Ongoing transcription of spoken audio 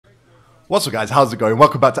What's up guys, how's it going?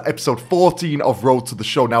 Welcome back to episode 14 of Road to the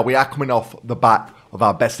Show. Now we are coming off the back of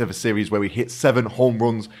our best ever series where we hit 7 home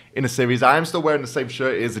runs in a series. I am still wearing the same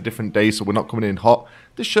shirt, it is a different day so we're not coming in hot.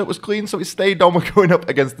 This shirt was clean so it stayed on. We're going up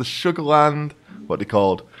against the Sugarland, what they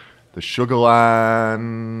called? The Sugarland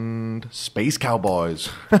Space Cowboys.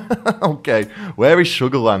 Okay, where is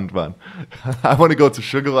Sugarland, man? I want to go to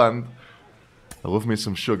Sugarland. I love me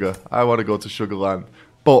some sugar. I want to go to Sugarland.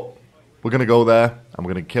 But we're going to go there and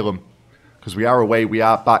we're going to kill them. Because we are away, we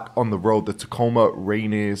are back on the road. The Tacoma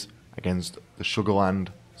Rainiers against the Sugarland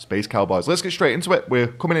Space Cowboys. Let's get straight into it. We're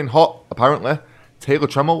coming in hot, apparently. Taylor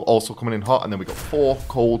Trammell also coming in hot. And then we got 4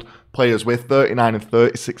 cold players. We're 39 and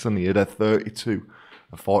 36 on the year. They're 32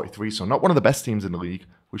 and 43. So not one of the best teams in the league.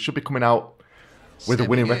 We should be coming out with a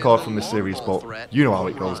winning record from this series. But you know how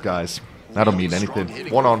it goes, guys. I don't mean anything.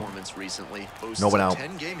 1 on. No one out.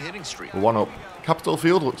 We're 1 up. Capitol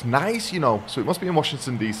Field looks nice, you know. So it must be in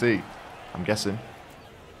Washington, D.C. I'm guessing.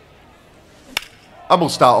 And we'll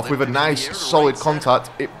start off with a nice, solid contact.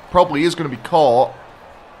 It probably is going to be caught.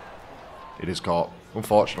 It is caught,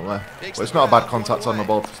 unfortunately. But it's not a bad contact on the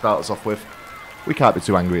ball to start us off with. We can't be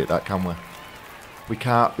too angry at that, can we? We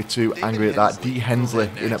can't be too angry at that. D. Hensley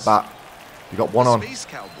in at bat. You got 1 on,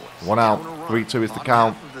 1 out. 3-2 is the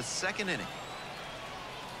count.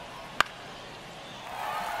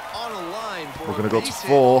 We're going to go to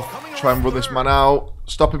 4th. Try and run this man out.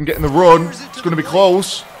 Stop him getting the run. It's going to be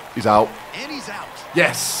close. He's out.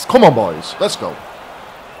 Yes. Come on, boys. Let's go.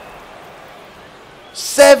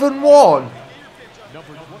 7-1.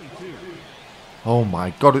 Oh, my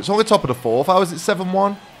God. It's only top of the 4th. How is it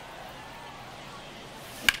 7-1?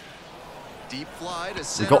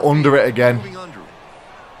 We got under it again.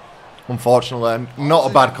 Unfortunately, not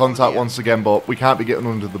a bad contact once again, but we can't be getting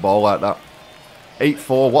under the ball like that.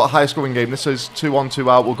 8-4. What a high scoring game. This is 2 on, 2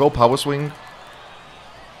 out. We'll go power swing.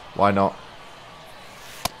 Why not?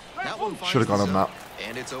 Should have gone on that.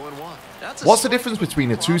 What's the difference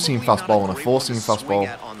between a 2-seam fastball and a 4-seam fastball?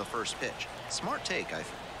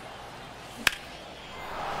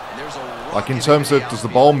 Like in terms of, does the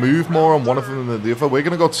ball move more on one of them than the other? We're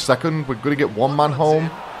going to go to 2nd. We're going to get 1 man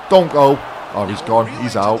home. Don't go. Oh, he's gone.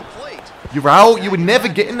 He's out. You're out. You were never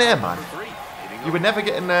getting there, man. You were never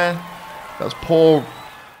getting there. That's poor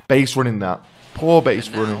base running, that. Poor base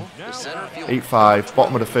running. 8-5,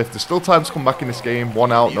 bottom of the 5th. There's still time to come back in this game.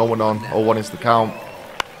 1 out, no one on. 0-1 is the count.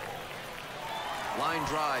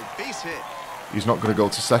 He's not going to go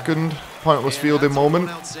to 2nd. Pointless fielding moment,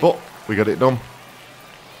 but we got it done.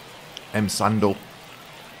 M. Sandel.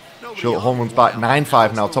 Short home runs back.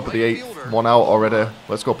 9-5 now, top of the 8th. 1 out already.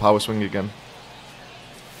 Let's go power swing again.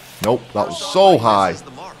 Nope, that was so high.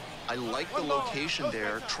 I like the location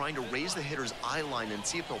there, trying to raise the hitter's eye line and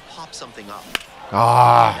see if he'll pop something up.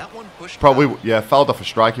 Ah, probably, yeah, fouled off a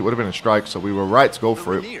strike. It would have been a strike, so we were right to go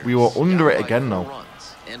for it. We were under it again, though.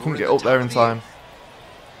 Couldn't get up there in time.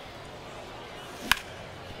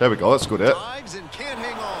 There we go, that's good hit.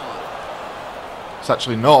 It's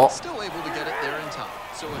actually not. Still able to get it there in time.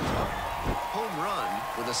 So a home run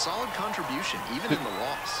with a solid contribution, even in the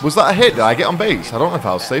loss. Was that a hit? Did I get on base? I don't know if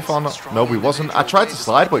I was safe or not. No, we wasn't. I tried to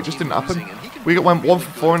slide, but it just didn't happen. We went 1 for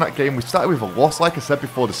 4 in that game. We started with a loss, like I said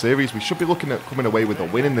before the series. We should be looking at coming away with a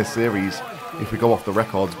win in this series if we go off the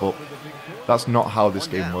records, but that's not how this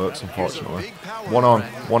game works, unfortunately. 1 on,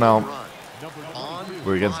 1 out.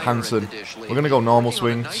 We're against Hanson. We're going to go normal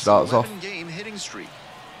swing to start us off.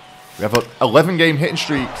 We have an 11-game hitting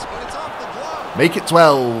streak. Make it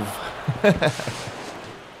 12.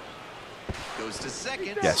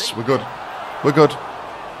 Yes, we're good. We're good.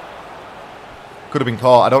 Could have been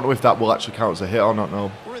caught. I don't know if that will actually count as a hit or not.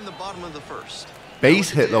 No. We're in the bottom of the 1st.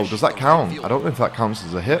 Base hit though, does that count? I don't know if that counts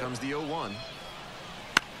as a hit.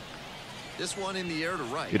 This one in the air to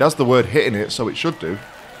right. It has the word hit in it, so it should do.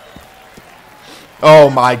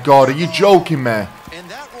 Oh my God, are you joking me?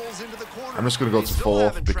 I'm just going to go to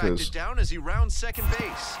 4th because down as he rounds 2nd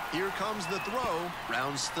base. Here comes the throw.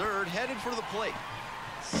 Rounds 3rd, headed for the plate.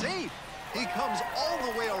 Safe. He comes all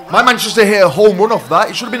the way around. My man just hit a home run off that.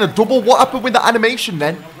 It should have been a double. What happened with the animation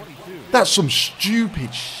then? That's some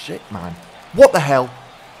stupid shit, man. What the hell?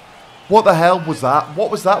 What the hell was that?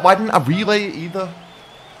 What was that? Why didn't I relay it either?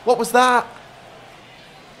 What was that?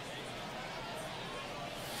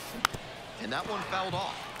 And that one fouled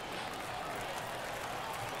off.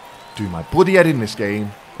 Do my bloody head in this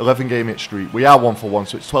game. 11-game hit streak. We are 1 for 1,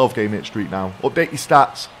 so it's 12-game hit streak now. Update your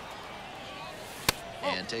stats.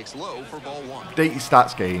 And takes low for ball 1. Update your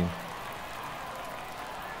stats, game.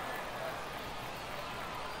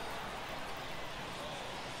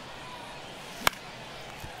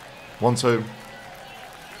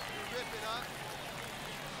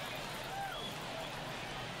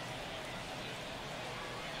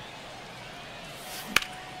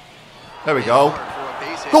 There we go.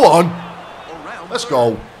 Go on. Let's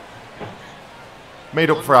go. Made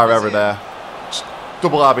up for our error there.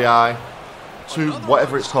 Double RBI. Two,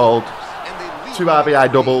 whatever it's called. 2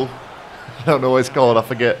 RBI double. I don't know what it's called, I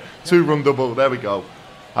forget. 2-run double. There we go.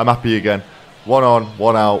 I'm happy again. 1 on,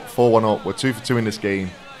 1 out, 4-1 up. We're 2 for 2 in this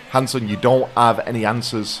game. Hanson, you don't have any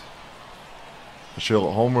answers for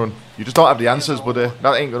Sherlock home run. You just don't have the answers, buddy.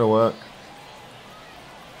 That ain't going to work.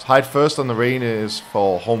 Tied first on the Rainiers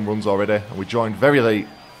for home runs already. And we joined very late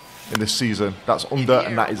in this season. That's under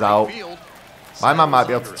and that is out. My man might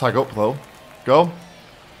be able to tag up though. Go.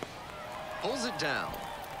 Pulls it down.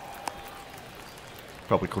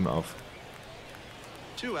 Probably couldn't have.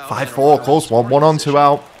 2 out. 5-4, close one. 1 on, 2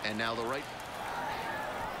 out. And now the right.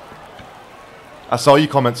 I saw your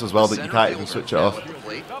comments as well that you can't even switch it off.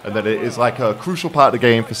 And that it is like a crucial part of the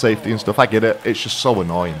game for safety and stuff. I get it. It's just so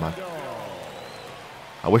annoying, man.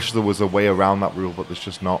 I wish there was a way around that rule, but there's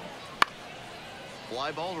just not.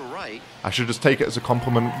 Fly ball to right. I should just take it as a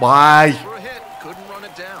compliment. Why? For a hit. Couldn't run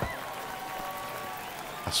it down.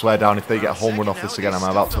 I swear down, if they get a home run off this again, I'm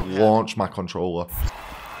about to launch my controller.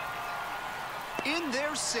 In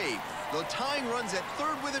there safe. The tying runs at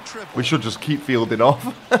third with a triple. We should just keep fielding off.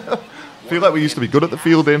 Feel like we used to be good at the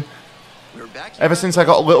fielding. Ever since I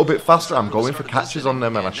got a little bit faster, I'm going for catches on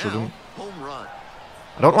them and I shouldn't. Home run.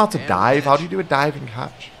 I don't know how to dive. How do you do a diving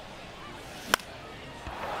catch?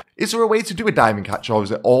 Is there a way to do a diving catch, or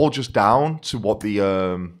is it all just down to what the...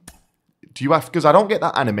 do you have... Because I don't get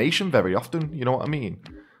that animation very often, you know what I mean?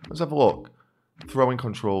 Let's have a look. Throwing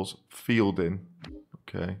controls, fielding.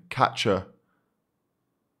 Okay. Catcher.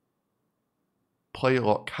 Play a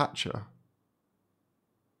lot catcher.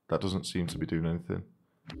 That doesn't seem to be doing anything.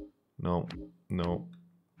 No. No.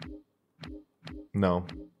 No.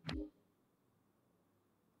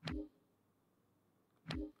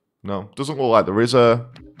 No. Doesn't look like there is a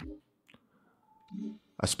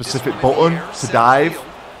specific button to dive.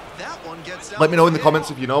 Let me know in the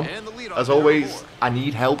comments if you know. As always, I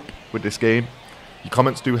need help with this game. Your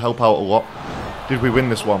comments do help out a lot. Did we win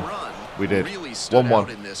this one? We did.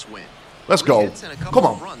 1-1. Let's go. Come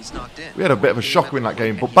on. We had a bit of a shocker in that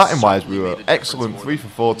game, but batting-wise, we were excellent. 3 for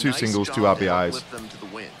 4, 2 singles, 2 RBIs.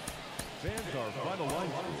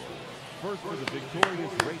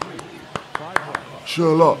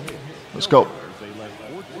 Sherlock. Let's go.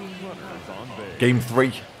 Game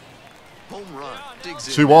 3.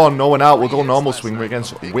 2 on, no one out. We'll go normal swing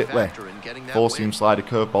against Whitley. 4-seam slider,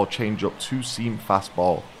 curveball, change-up, 2-seam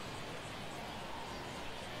fastball.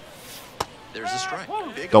 There's a strike.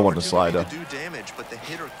 Don't want the slider. Do damage, but the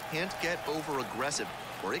hitter can't get over aggressive,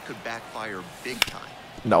 or it could backfire big time.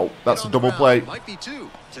 No, that's a double play. Might be 2.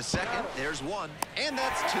 To second, there's 1, and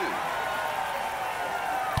that's 2.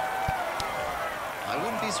 I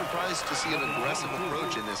wouldn't be surprised to see an aggressive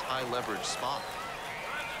approach in this high leverage spot.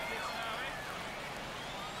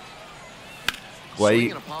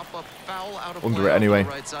 Wait. Under it anyway.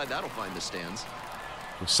 Right side, that'll find the stands.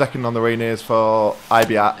 We're second on the Rainiers for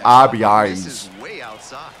RBIs. This is way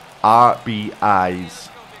outside. RBIs.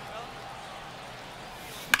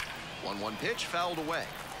 1-1 pitch fouled away.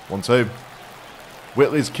 1-2.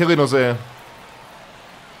 Whitley's killing us here.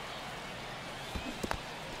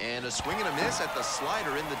 And a swing and a miss at the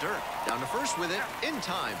slider in the dirt. Down to first with it in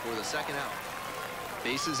time for the second out.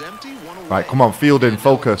 Bases empty, 1 away. Right, come on, fielding,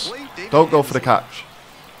 focus. Don't go for the catch.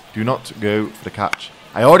 Do not go for the catch.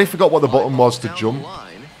 I already forgot what the button was to jump.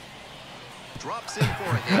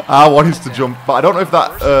 R1 is to jump, but I don't know if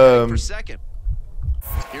that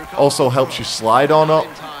also helps you slide or not.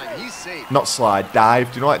 Not slide, dive.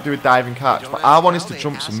 Do you know like do a diving catch? But R1 is to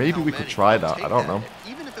jump, so maybe we could try that. I don't know.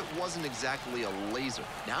 Even if it wasn't exactly a laser,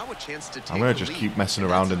 now a chance to take I'm going to just keep messing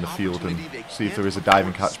around in the field and see if there is a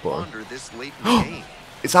diving catch button.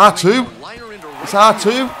 It's R2! It's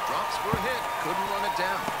R2!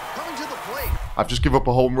 I've just given up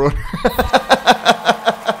a home run.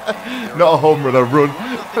 Not a home run, a run.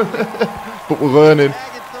 But we're learning.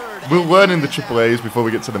 We're learning the AAAs before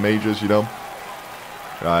we get to the majors, you know.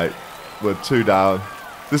 Right, we're 2 down.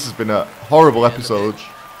 This has been a horrible episode.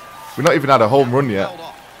 We've not even had a home run yet.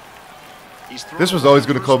 This was always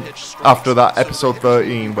going to come after that episode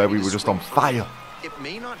 13 where we were just on fire. It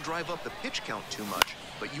may not drive up the pitch count too much,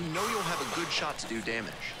 but you know you'll have a good shot to do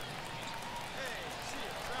damage.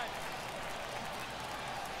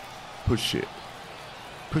 Push it.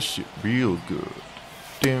 Push it real good.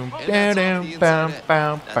 If he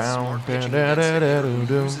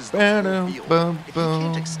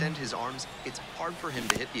can't extend his arms, it's hard for him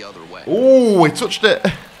to hit the other way. Oh, he touched it.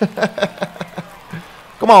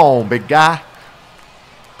 Come on, big guy.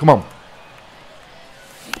 Come on.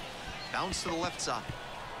 Bounce to the left side.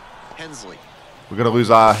 Hensley. We're going to lose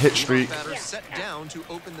our hit streak. Batter set down to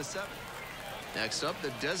open the 7th. Next up, the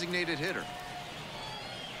designated hitter.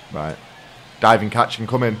 Right. Diving catch and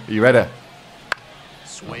coming. Are you ready?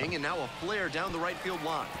 Swing, and now a flare down the right field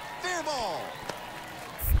line. Fair ball.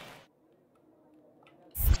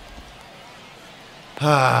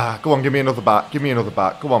 Go on, give me another bat. Give me another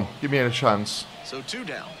bat. Go on, give me a chance. So 2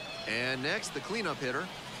 down. And next, the cleanup hitter.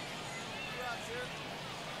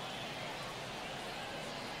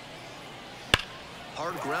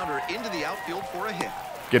 Hard grounder into the outfield for a hit.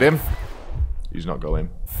 Get him. He's not going.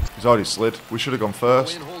 He's already slid. We should have gone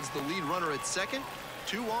first. Win holds the lead runner at second.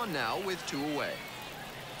 2 on now with 2 away.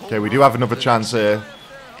 Okay, we do have another chance here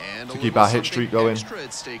to keep our hit streak going. Extra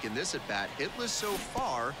at stake in this at bat. Hitless so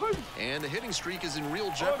far, and the hitting streak is in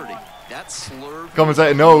real jeopardy. That slurve.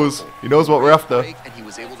 Commentator knows. He knows what we're after. And he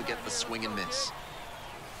was able to get the swing and miss.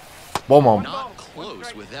 1-1. Not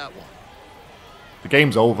close with that one. The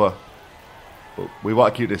game's over. But we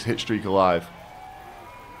want to keep this hit streak alive.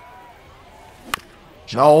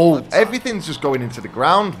 No, everything's just going into the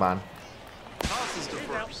ground, man. Tosses to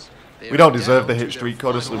first. We don't deserve the hit streak,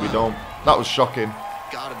 honestly, we don't. That was shocking.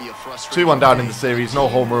 2-1 down in the series, no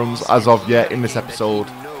home runs as of yet in this episode.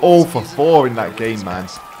 0 for 4 in that game, man.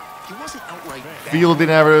 Fielding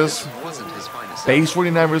errors, base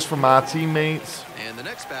running errors from our teammates.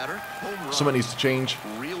 Something needs to change.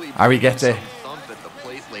 Arrighetti.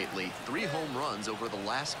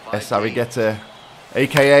 Yes, Arrighetti.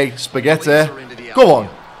 AKA Spaghetti. Go on.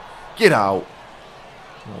 Get out.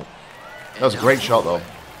 That was a great shot, though.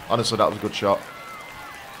 Honestly, that was a good shot.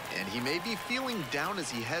 And he may be feeling down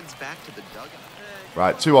as he heads back to the dugout.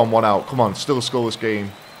 Right, 2 on, 1 out. Come on, still a scoreless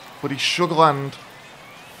game. But he's Sugarland.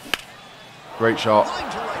 Great shot.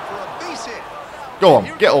 Go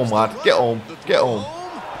on, get home, lad. Get home. Get home.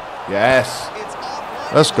 Yes.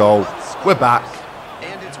 Let's go. We're back.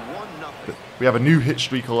 And it's 1-0. We have a new hit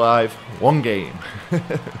streak alive. 1 game.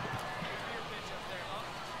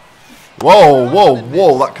 Whoa, whoa,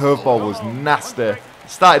 whoa. That curveball was nasty.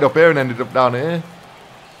 Started up here and ended up down here.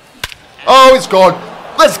 Oh, it's gone.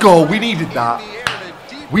 Let's go. We needed that.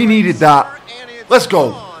 We needed that. Let's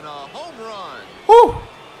go. Woo.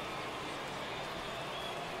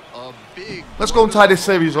 Let's go and tie this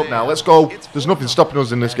series up now. Let's go. There's nothing stopping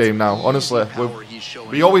us in this game now. Honestly,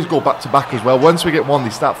 we always go back to back as well. Once we get one,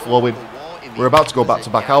 they start flowing. We're about to go back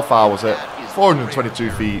to back. How far was it?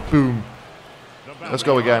 422 feet. Boom. Let's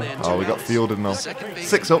go again. Oh, we got fielded now.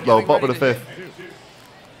 6 up though. Bottom of the 5th.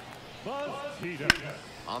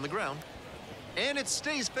 On the ground. And it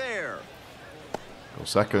stays fair. Go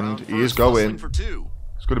second. He is going. It's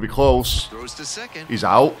going to be close. Throws to second. He's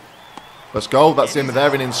out. Let's go. That's the end of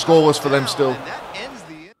their inning. Scoreless for them still.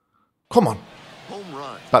 Come on.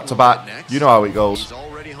 Back to back. You know how it goes.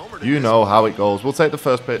 You know how it goes. We'll take the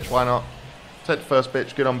first pitch. Why not? Take the first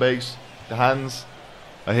pitch. Get on base. The hands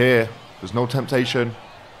are here. There's no temptation.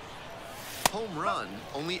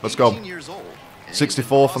 Let's go.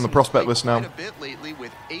 64th on the prospect list now.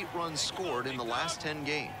 With 8 runs scored in the last 10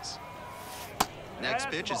 games. Next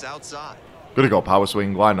pitch is outside. Gonna go power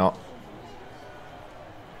swing. Why not?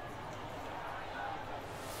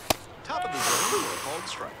 Top of the zone for a called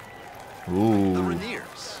strike. Ooh. The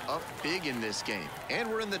Rainiers up big in this game, and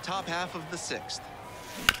we're in the top half of the 6th.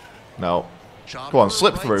 No. Go on,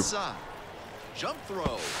 slip through. Jump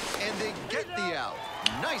throw, and they get the out.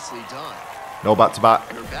 Nicely done. No back to back.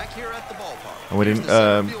 They're back here at the ballpark. And we didn't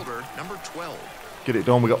fielder, number 12. Get it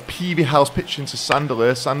done. We got PB House pitching to Sandal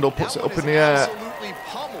here. Sandal puts it up in the air.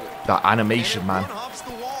 That animation, man.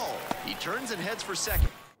 The wall. He turns and heads for second.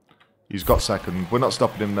 He's got second. We're not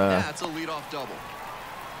stopping him there. That's a leadoff double.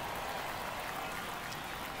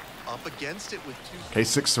 Up against it with 2. Okay,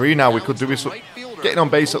 6-3 now. We could do this. Getting on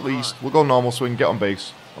base at least. We'll go normal swing. Get on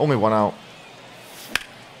base. Only 1 out.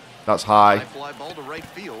 That's high. Fly ball to right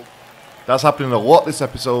field. That's happening a lot this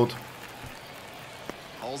episode.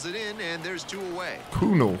 Hauls it in, and there's 2 away.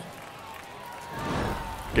 Kuno.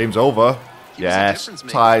 Game's over. Yes.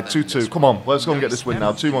 Tied. 2-2. Come on. Let's go and get this win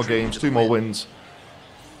now. 2 more games. 2 more wins.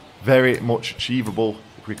 Very much achievable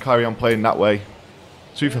if we carry on playing that way.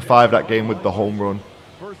 2 for 5 that game with the home run.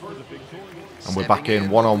 And we're back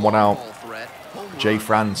in. 1 on, 1 out. Jay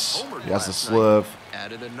France. He has the slurve.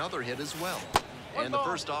 Added another hit as well. And the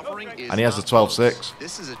first offering is and he has the 12-6.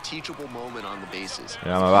 This is a teachable moment on the bases.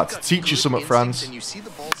 Yeah, I'm about to teach you something, France.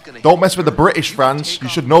 Don't mess with the British, France. You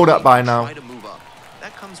should know that by now.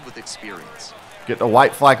 That comes with experience. Get the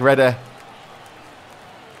white flag ready.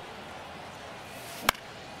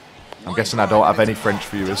 I'm guessing I don't have any French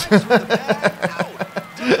viewers.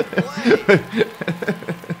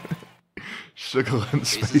 Sugarland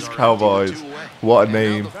Bases Space are empty Cowboys. with 2 away. What a And now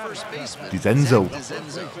name. the first baseman, DiZenzo. Zach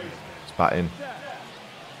DiZenzo. It's batting.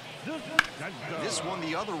 This one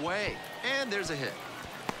the other way, and there's a hit.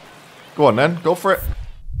 Go on then, go for it.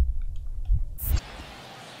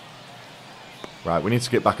 Right, we need to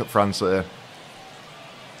get back at France here.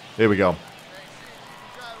 Here we go.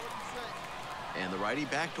 And the righty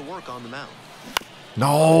back to work on the mound.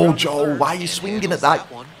 No, Joe, why are you And swinging handles at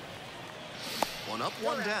that? one. One up,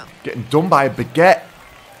 one down. Getting done by a baguette.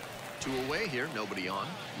 2 away here, nobody on.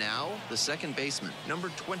 Now the second baseman, number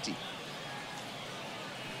 20.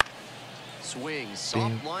 Swing,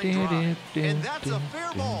 soft line drive, and that's a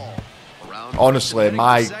fair ball. Around Honestly, first and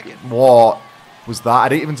my, heading for second. what was that? I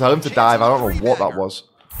didn't even tell him to dive. I don't know what that was.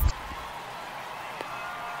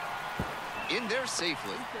 In there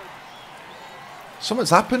safely. Something's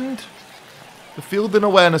happened. The fielding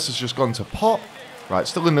awareness has just gone to pot. Right,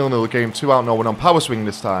 still a 0-0 game. 2 out, no one on. Power swing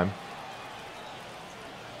this time.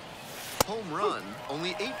 Home run,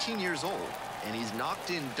 only 18 years old, and he's knocked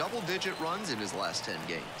in double-digit runs in his last 10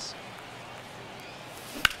 games.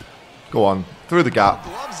 Go on. Through the gap.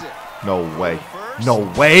 Gloves it. No way. First, No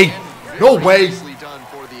way. and No very way. nicely done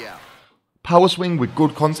for the out. Power swing with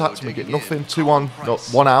good contact and we get nothing. 2 on. No,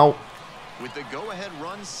 1 out. With the go-ahead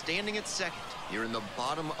run standing at second, here in the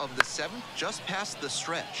bottom of the 7th, just past the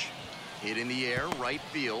stretch. Hit in the air, right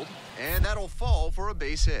field, and that'll fall for a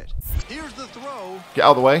base hit. Here's the throw. Get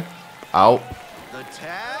out of the way. Out. The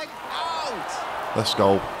tag, out. Let's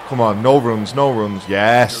go. Come on. No runs. No runs.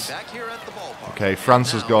 Yes. They're back here at the ballpark. Okay,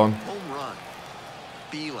 France And is now, gone. Home run.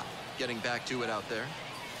 Bila getting back to it out there.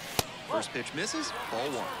 First pitch misses, ball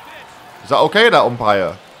 1. Is that okay, that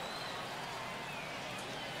umpire?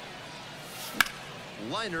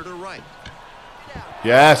 Liner to right.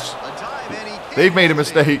 Yes. A dive, and he can't They've made a hold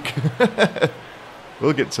it. mistake.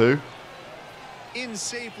 We'll get 2. In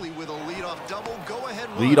safely with a leadoff double, go-ahead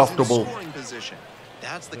runs Leadoff in double. scoring position.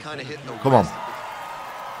 That's the kind of hit the Come on. rest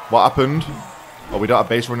of What happened? Oh, we don't have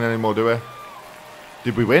base running anymore, do we?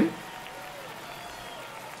 Did we win?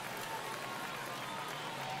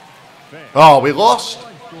 Oh, we lost.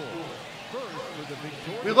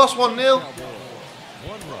 We lost 1-0.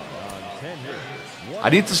 I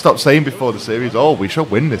need to stop saying before the series, oh, we should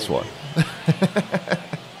win this one. the-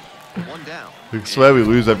 One down. I swear we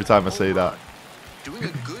lose every time I say that. Doing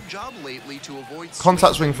a good job lately to avoid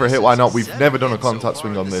Contact swing for a hit, why not? We've Seven never done a hits so contact far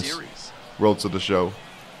swing in on the this. series. Road to the show.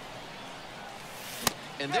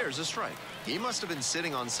 And there's a strike. He must have been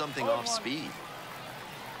sitting on something off speed.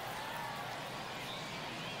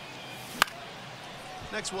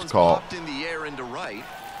 Next one's Caught. popped in the air into right.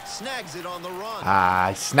 Snags it on the run. Ah,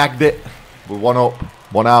 I snagged it. We're 1 up,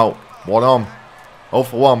 1 out, 1 on. 0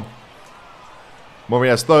 for 1. Murray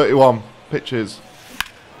has 31 pitches.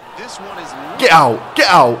 This one is Get out! Get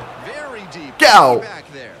out! very deep. Get out.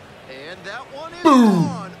 Back there. And that one is Boom.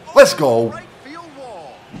 gone. Let's Over go. the right field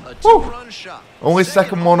wall. A Woo. two-run shot. Only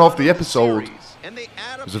second one of the episode. series. And they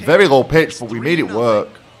add It was a very low pitch, but we made it 3-0. work.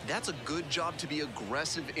 That's a good job to be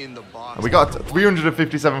aggressive in the box. And we got a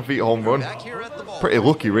 357 feet home run. Back here at the ball. Pretty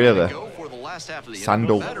lucky, really. Go for the last half of the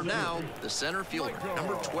Sandal. inning. Better now, the center fielder,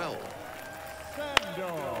 number 12.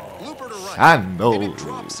 Looper to right. Sandal. And it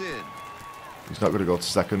drops in. He's not going to go to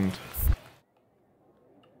second.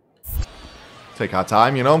 Take our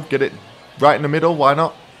time, you know. Get it right in the middle. Why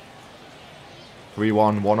not?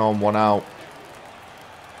 3-1, 1 on, 1 out.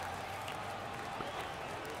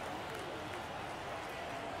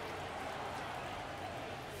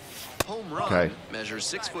 Home run Okay. measures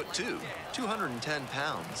 6'2", 210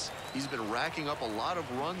 pounds. He's been racking up a lot of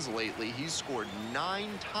runs lately. He's scored 9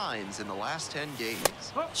 times in the last 10 games.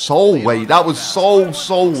 So late. That was so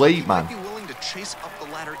late, He man. might be willing to chase up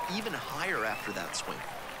the ladder even higher after that swing.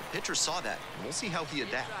 The pitcher saw that, and we'll see how he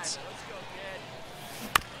adapts.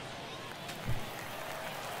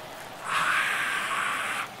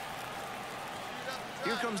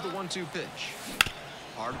 Here comes the 1-2 pitch.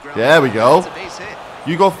 Hard ground. There we go. That's a base hit.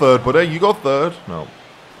 You go third, buddy. You go third. No.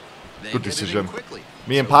 They Good get it in decision. quickly.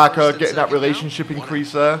 Me and So Parker first and getting that second now, relationship 1 out.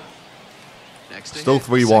 increase there. Next to Still hit,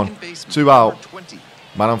 3-1. second baseman, 2 out. number 20.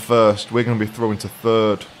 Man on first. We're going to be throwing to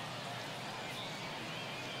third.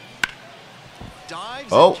 Dives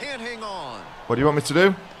Oh. and can't hang on. What do you want me to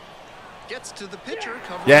do? Gets to the pitcher.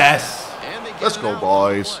 Covering Yes. it. And they get Let's it go, out on the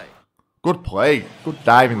boys. play. Good play. Good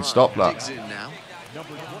diving stop Digs that. in now.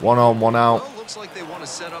 1 on, 1 out. Well, looks like they want to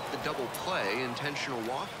set up the double play. Intentional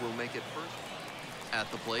walk will make it first. At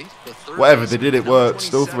the plate, the third Whatever they baseman, did, it number worked.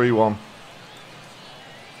 Still 27.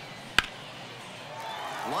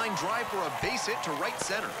 3-1. Line drive for a base hit to right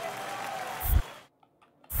center.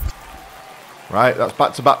 Right, that's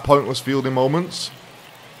back-to-back pointless fielding moments.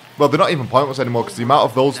 Well, they're not even pointless anymore because the amount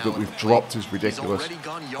of those that we've dropped is ridiculous.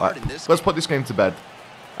 Right, let's put this game to bed.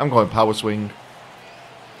 I'm going power swing.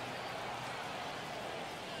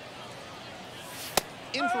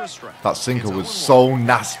 In for a strike. That sinker was so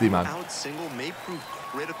nasty, man. Out single may prove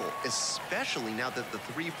critical, especially now that the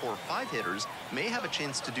 3, 4, 5 hitters may have a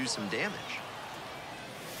chance to do some damage.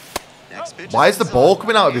 Next pitch. Why is the ball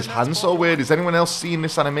coming out of his hand so weird? Is anyone else seeing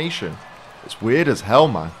this animation? It's weird as hell,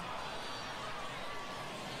 man.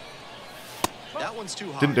 That one's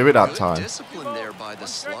too high. Didn't do it that Good time. Discipline there by the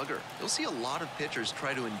slugger. You'll see a lot of pitchers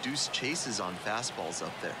try to induce chases on fastballs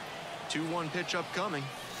up there. 2-1 pitch upcoming.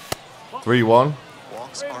 3-1.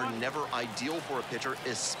 Walks are never ideal for a pitcher,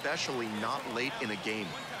 especially not late in a game.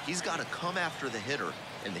 He's got to come after the hitter,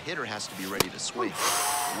 and the hitter has to be ready to swing.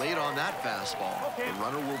 Late on that fastball. The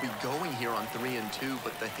runner will be going here on 3 and 2,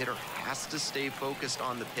 but the hitter has to stay focused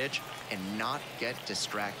on the pitch and not get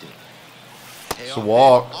distracted. It's a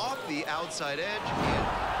walk. Off the outside edge.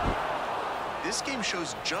 And this game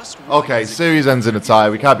shows just what Okay, series ends in a tie.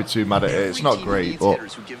 We can't be too mad at it. It's not great, but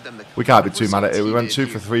we can't be too mad at it. We went 2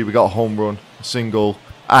 for 3. We got a home run, a single,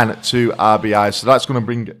 and 2 RBIs. So that's going to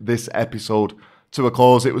bring this episode to a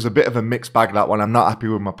close. It was a bit of a mixed bag, that one. I'm not happy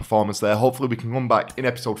with my performance there. Hopefully we can come back in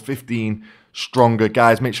episode 15 stronger.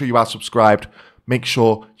 Guys, make sure you are subscribed. Make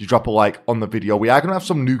sure you drop a like on the video. We are going to have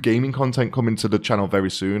some new gaming content coming to the channel very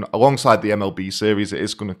soon. Alongside the MLB series, it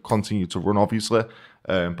is going to continue to run, obviously.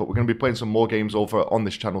 But we're going to be playing some more games over on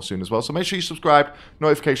this channel soon as well. So make sure you subscribe,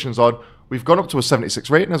 notifications on. We've gone up to a 76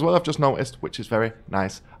 rating as well, I've just noticed, which is very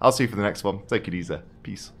nice. I'll see you for the next one. Take it easy.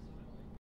 Peace.